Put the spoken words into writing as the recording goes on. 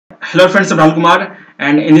Hello friends, I'm Rahul Kumar,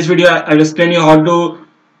 and in this video I will explain you how to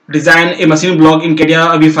design a machine block in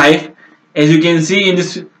Catia V5. As you can see in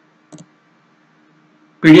this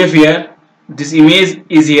PDF here, this image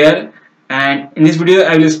is here, and in this video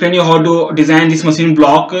I will explain you how to design this machine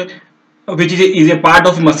block, which is a part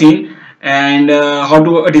of machine, and how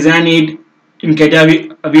to design it in Catia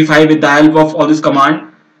V5 with the help of all this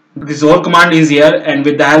command. This whole command is here, and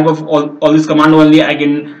with the help of all this command only I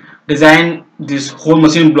can design this whole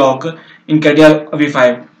machine block in Catia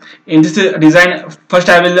V5. In this design, first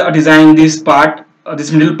I will design this part,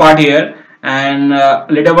 this middle part here, and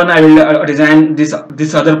later on I will design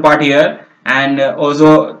this other part here, and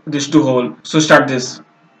also this two hole. So start this.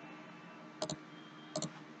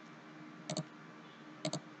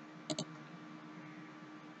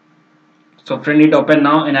 So friend, it open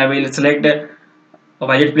now, and I will select a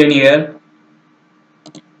violet plane here.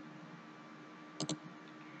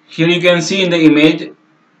 Here you can see in the image,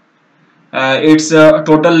 its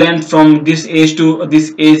total length from this edge to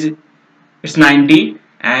this edge, it's 90,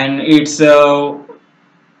 and its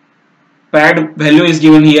pad value is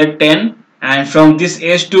given here 10, and from this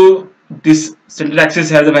edge to this center axis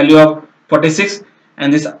has a value of 46,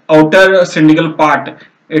 and this outer cylindrical part,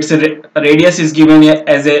 its radius is given here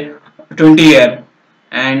as a 20 here,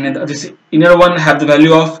 and this inner one have the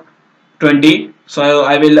value of 20. So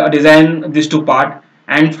I will design these two part,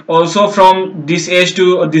 and also from this edge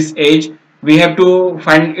to this edge we have to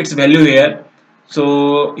find its value here.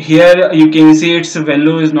 So here you can see its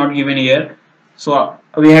value is not given here, so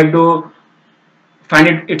we have to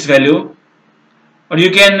find its value, or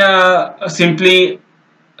you can simply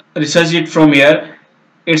research it from here.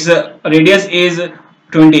 Its radius is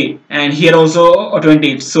 20, and here also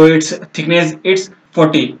 20, so its thickness is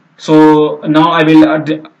 40. So now I will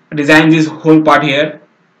design this whole part here.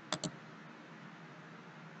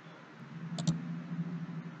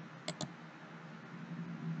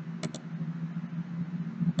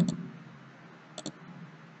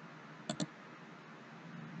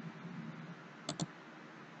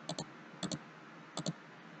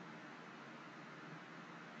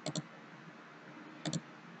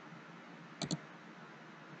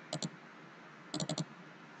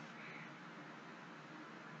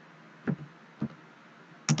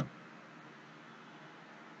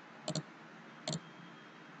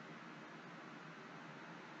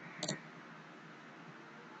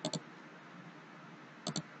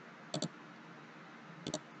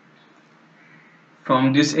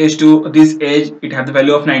 From this edge to this edge it have the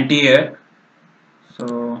value of 90 here,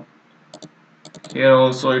 so here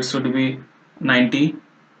also it should be 90,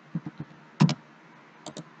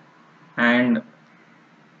 and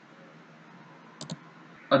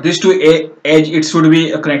this to edge it should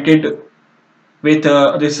be connected with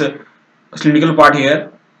this cylindrical part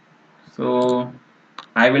here. So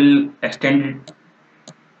I will extend it.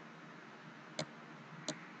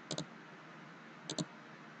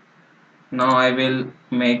 Now I will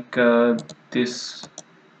make this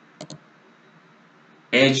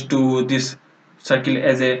edge to this circle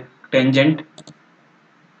as a tangent,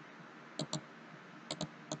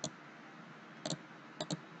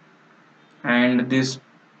 and this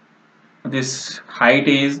height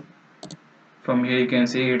is, from here you can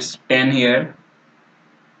see it's 10 here,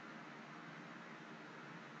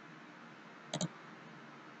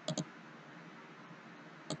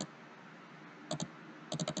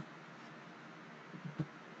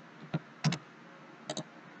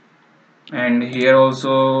 and here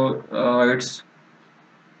also it's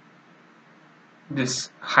this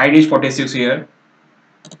height is 46 here.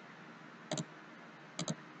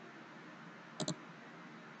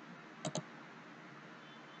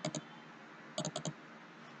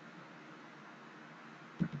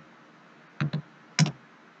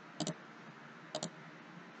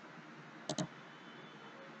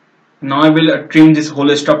 Now I will trim this whole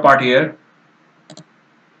extra part here.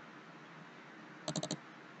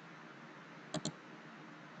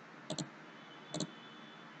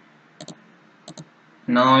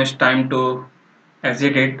 Now it's time to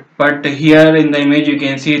exit it, but here in the image you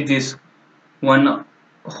can see this one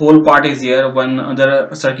whole part is here, one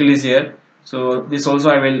other circle is here, so this also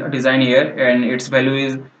I will design here, and its value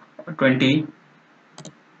is 20.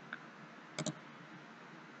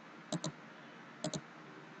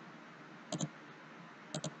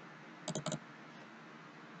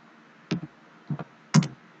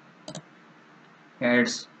 Yeah,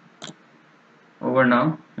 it's over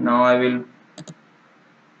now. Now I will,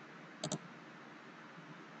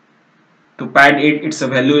 to pad it, its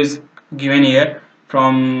value is given here,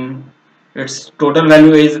 from its total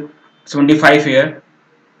value is 75 here,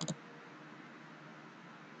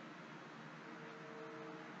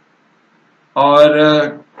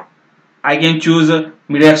 or I can choose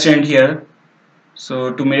mirror extent here.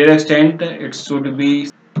 So to mirror extent it should be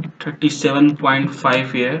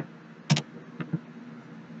 37.5 here.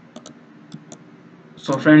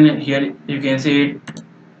 So friend, here you can see it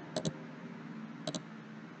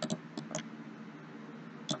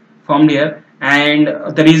formed here, and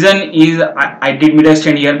the reason is I did mirror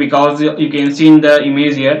extend here because you can see in the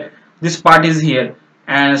image here this part is here,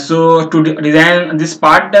 and so to design this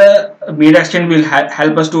part mirror extend will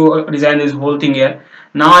help us to design this whole thing here.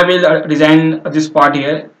 Now I will design this part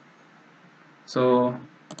here. So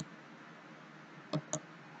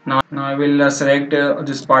now I will select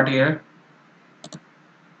this part here,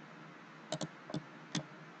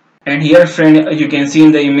 and here friend you can see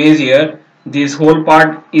in the image here this whole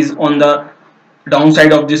part is on the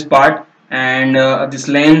downside of this part, and this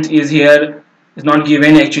length is here is not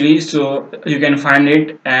given actually, so you can find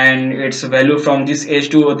it, and its value from this edge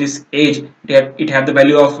to this edge it have the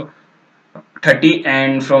value of 30,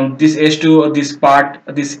 and from this edge to this part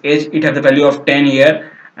this edge it have the value of 10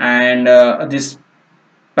 here, and this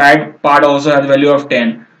pad part also has the value of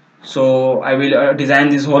 10. So I will design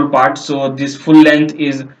this whole part. So this full length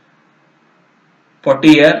is 40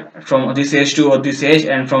 here from this edge to this edge,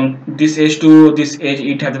 and from this edge to this edge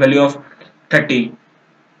it has the value of 30.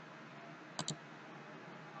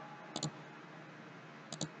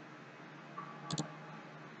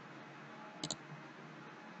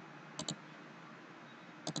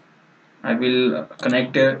 I will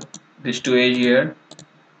connect this to edge here,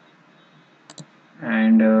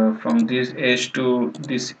 and from this edge to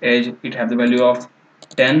this edge it has the value of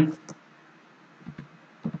 10,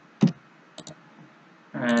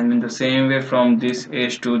 and in the same way from this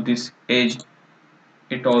edge to this edge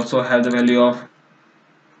it also has the value of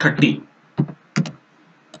 30,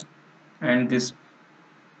 and this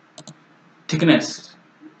thickness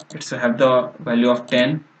it's have the value of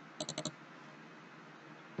 10.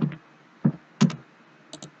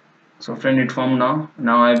 So friend, it formed now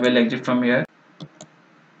I will exit from here.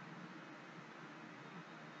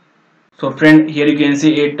 So friend, here you can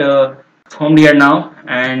see it formed here now,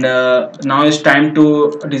 and now it's time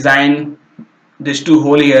to design this two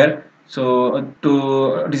hole here. So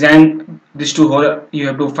to design this two hole you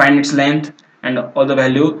have to find its length and all the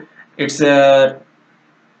value. Its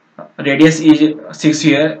radius is 6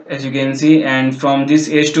 here as you can see, and from this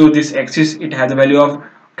edge to this axis it has a value of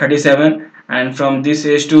 37, and from this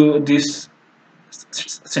edge to this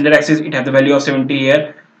center axis it has the value of 70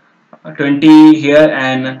 here, 20 here,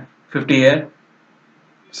 and 50 here.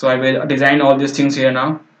 So I will design all these things here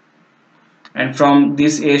now, and from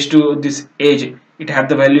this edge to this edge it have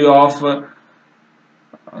the value of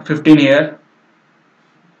 15 here.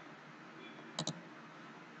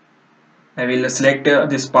 I will select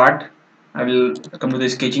this part. I will come to the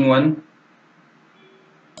sketching one.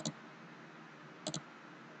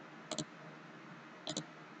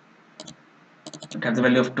 It has the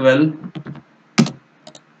value of 12,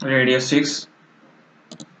 radius 6.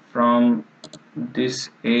 From this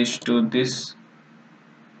edge to this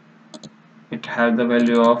it has the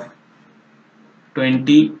value of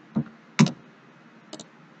 20,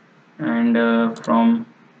 and from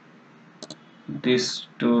this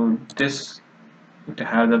to this it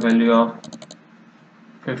has the value of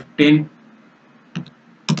 15,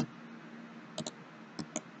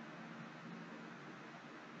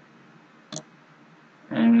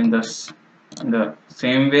 and in the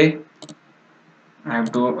same way I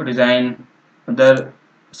have to design other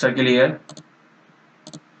circle here.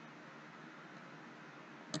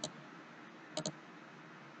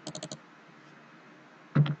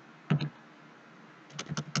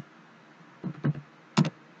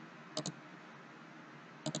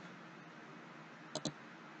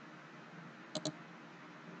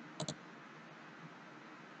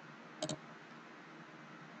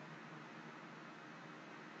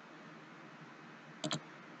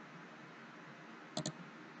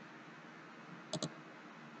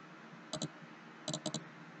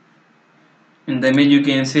 In the image you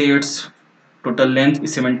can see its total length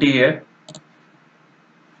is 70 here.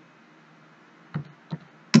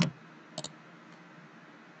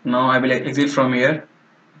 Now I will exit from here.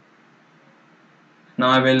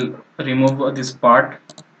 Now I will remove this part.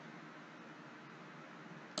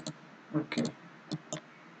 Okay.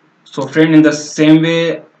 So friend, in the same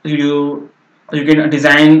way you can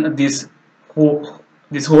design this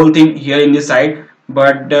whole thing here in this side,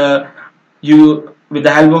 but you with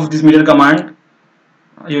the help of this mirror command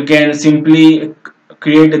you can simply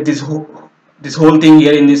create this whole thing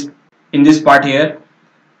here in this part here.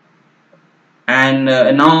 And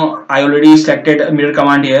now I already selected a mirror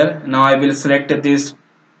command here. Now I will select this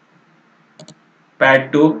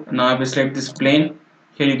pad 2. Now I will select this plane.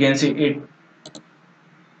 Here you can see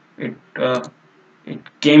it uh, it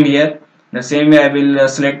came here. The same way I will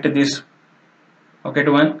select this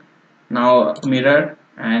pocket one. Now mirror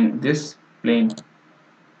and this plane.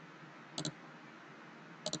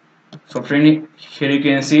 So friend, here you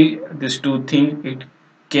can see this two thing, it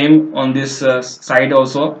came on this side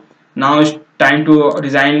also. Now it's time to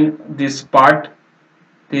design this part,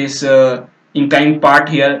 this inclined part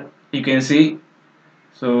here you can see.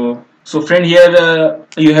 So friend, here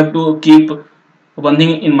you have to keep one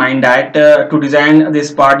thing in mind, that to design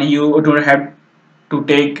this part you don't have to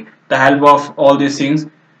take the help of all these things.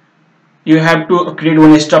 You have to create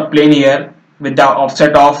one extra plane here with the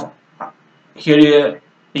offset of, here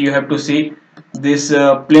you have to see this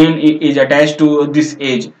plane is attached to this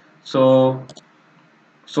edge. So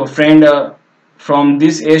friend, from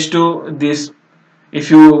this edge to this,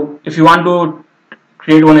 if you want to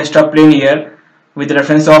create one extra plane here with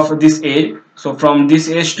reference of this edge, so from this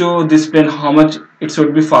edge to this plane how much it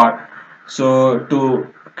should be far. So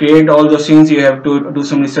to create all those things you have to do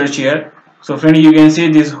some research here. So friend, you can see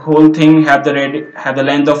this whole thing have the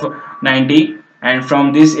length of 90, and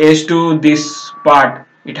from this edge to this part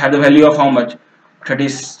it have the value of how much,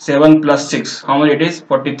 37 plus 6, how much it is,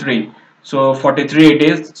 43. So 43 it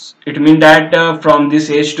is, it means that from this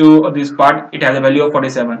edge to this part it has a value of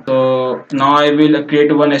 47. So now I will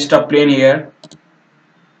create one extra plane here.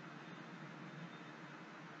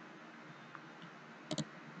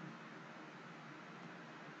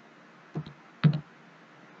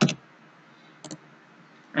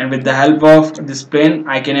 And with the help of this plane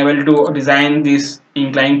I can able to design this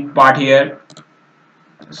inclined part here.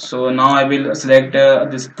 So now I will select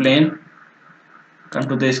this plane, come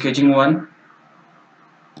to the sketching one.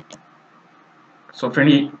 So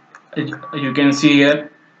friend, you can see here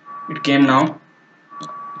it came now.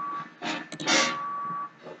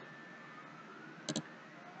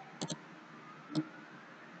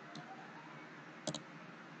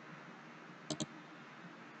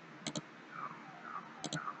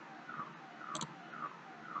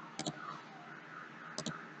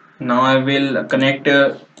 Now I will connect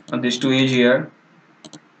these two edge here.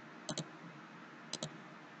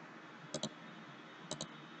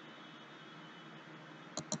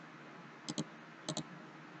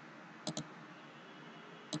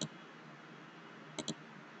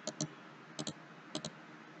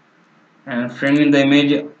 And friend, in the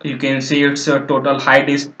image you can see its total height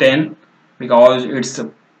is 10, because its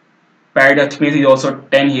pad thickness is also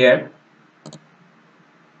 10 here.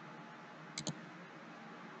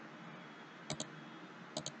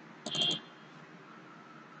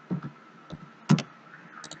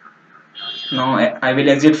 Now I will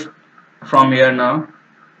exit from here. Now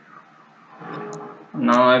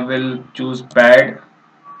I will choose pad,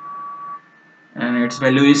 and its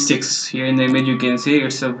value is 6. Here in the image you can see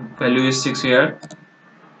its value is 6 here.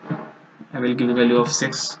 I will give the value of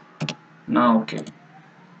 6 now. Okay.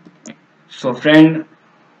 So friend,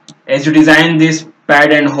 as you design this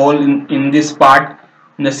pad and hole in this part,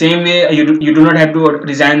 in the same way you do not have to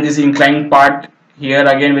design this inclined part here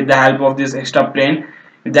again with the help of this extra plane.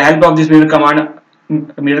 With the help of this mirror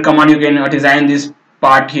command you can design this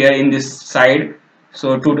part here in this side.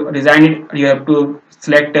 So to design it you have to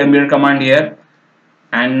select a mirror command here,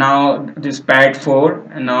 and now this pad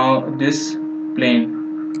 4, and now this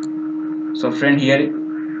plane. So friend, here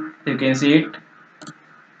you can see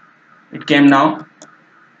it came now.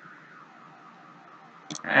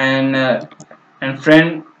 And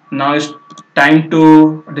friend, now it's time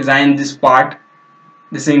to design this part,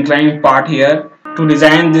 this inclined part here. To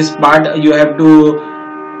design this part you have to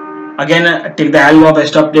again take the help of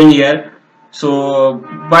extra plane here. So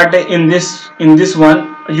but in this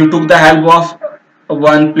one you took the help of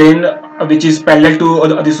one plane which is parallel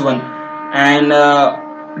to this one, and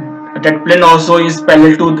that plane also is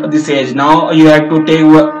parallel to this edge. Now you have to take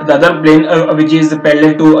the other plane which is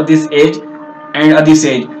parallel to this edge and this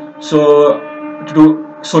edge. So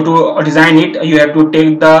to design it you have to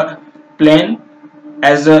take the plane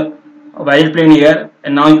as a valid plane here,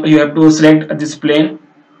 and now you have to select this plane.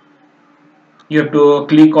 You have to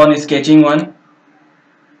click on sketching one,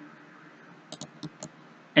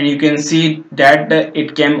 and you can see that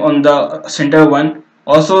it came on the center one.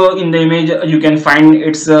 Also in the image you can find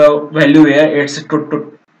its value here. Its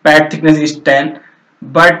pad thickness is 10,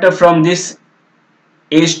 but from this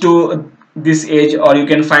edge to this edge, or you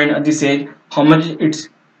can find this edge how much it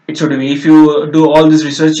should be. If you do all this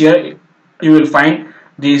research here you will find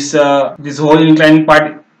this this whole inclined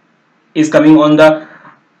part is coming on the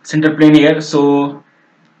center plane here. So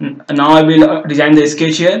now I will design the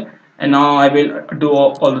sketch here, and now I will do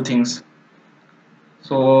all the things.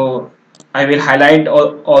 So I will highlight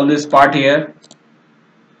all this part here.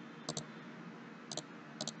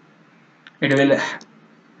 It will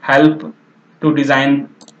help to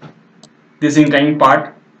design this inclining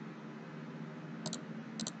part.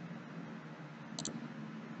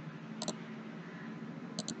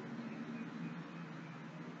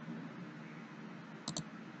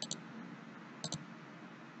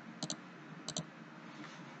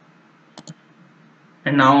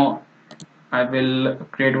 And now I will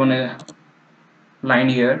create one line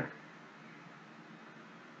here.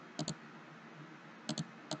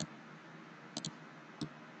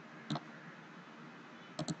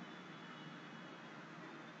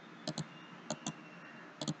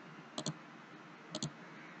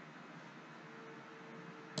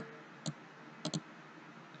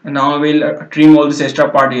 And now I will trim all this extra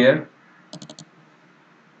part here.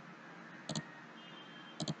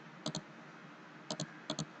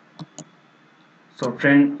 So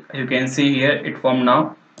friend, you can see here it formed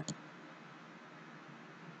now.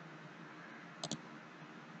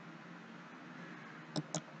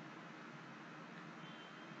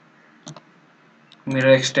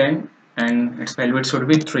 Mirror extend, and its value should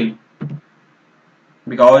be 3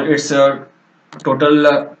 because its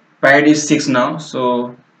total pad is 6 now.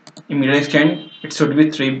 So in mirror extend it should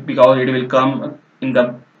be 3 because it will come in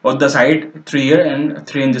the both the side, 3 here and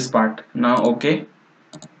 3 in this part. Now okay.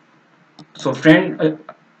 So friend,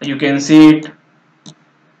 you can see it.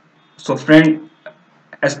 So friend,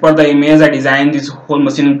 as per the image I designed this whole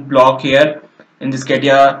machine block here in this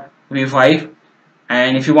Catia V5,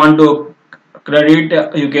 and if you want to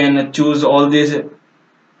credit, you can choose all this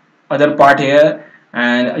other part here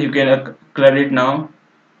and you can credit now.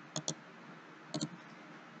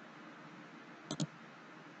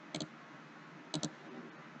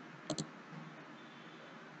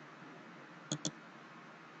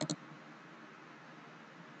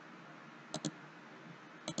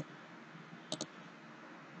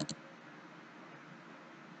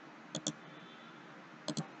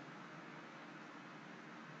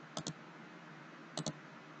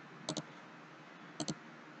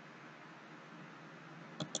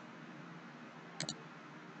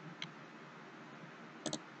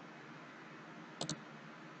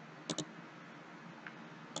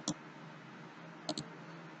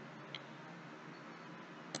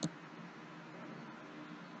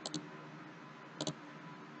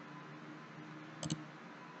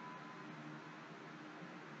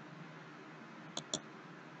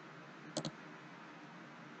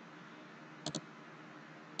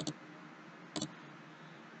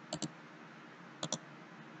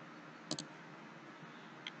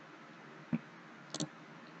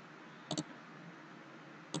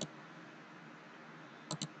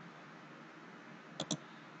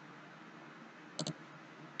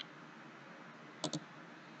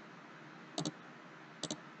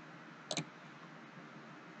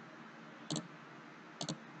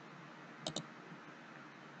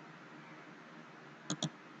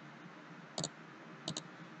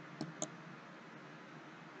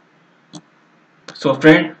 So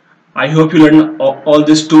friend, I hope you learn all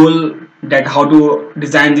this tool, that how to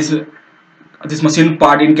design this machine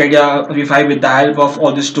part in Catia V5 with the help of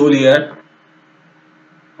all this tool here,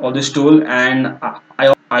 all this tool, and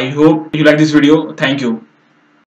I hope you like this video. Thank you.